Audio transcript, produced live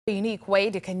A unique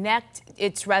way to connect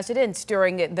its residents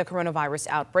during the coronavirus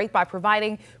outbreak by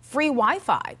providing free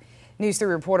Wi-Fi. News 3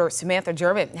 reporter Samantha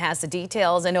German has the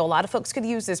details. I know a lot of folks could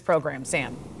use this program.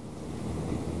 Sam.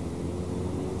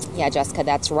 Yeah, Jessica,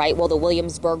 that's right. Well, the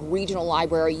Williamsburg Regional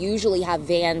Library usually have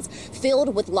vans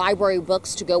filled with library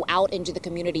books to go out into the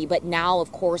community. But now,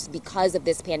 of course, because of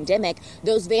this pandemic,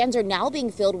 those vans are now being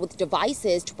filled with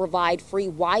devices to provide free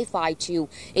Wi-Fi to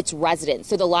its residents.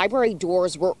 So the library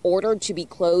doors were ordered to be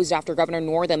closed after Governor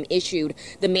Northam issued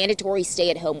the mandatory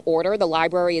stay-at-home order. The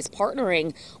library is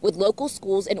partnering with local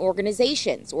schools and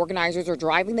organizations. Organizers are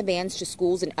driving the vans to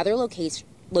schools and other locations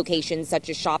such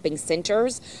as shopping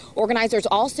centers. Organizers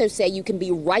also say you can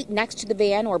be right next to the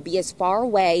van or be as far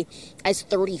away as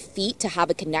 30 feet to have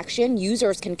a connection.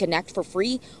 Users can connect for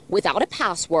free without a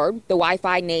password. The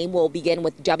Wi-Fi name will begin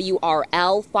with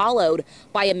WRL, followed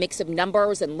by a mix of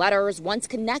numbers and letters. Once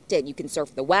connected, you can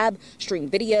surf the web, stream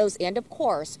videos, and of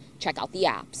course, check out the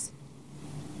apps.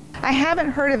 I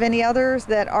haven't heard of any others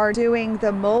that are doing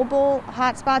the mobile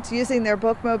hotspots using their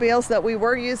bookmobiles that we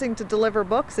were using to deliver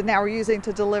books and now we're using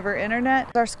to deliver internet.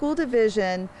 Our school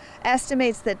division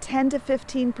estimates that 10 to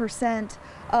 15%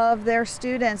 of their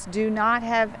students do not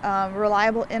have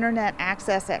reliable internet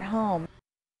access at home.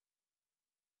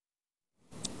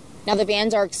 Now, the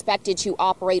vans are expected to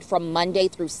operate from Monday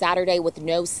through Saturday with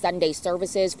no Sunday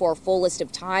services. For a full list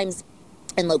of times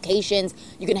and locations,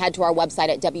 you can head to our website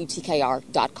at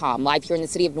WTKR.com. Live here in the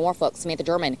city of Norfolk, Samantha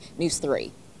German, News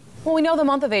 3. Well, we know the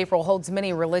month of April holds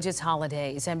many religious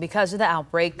holidays, and because of the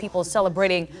outbreak, people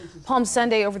celebrating Palm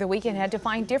Sunday over the weekend had to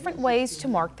find different ways to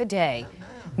mark the day.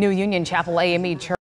 New Union Chapel AME Church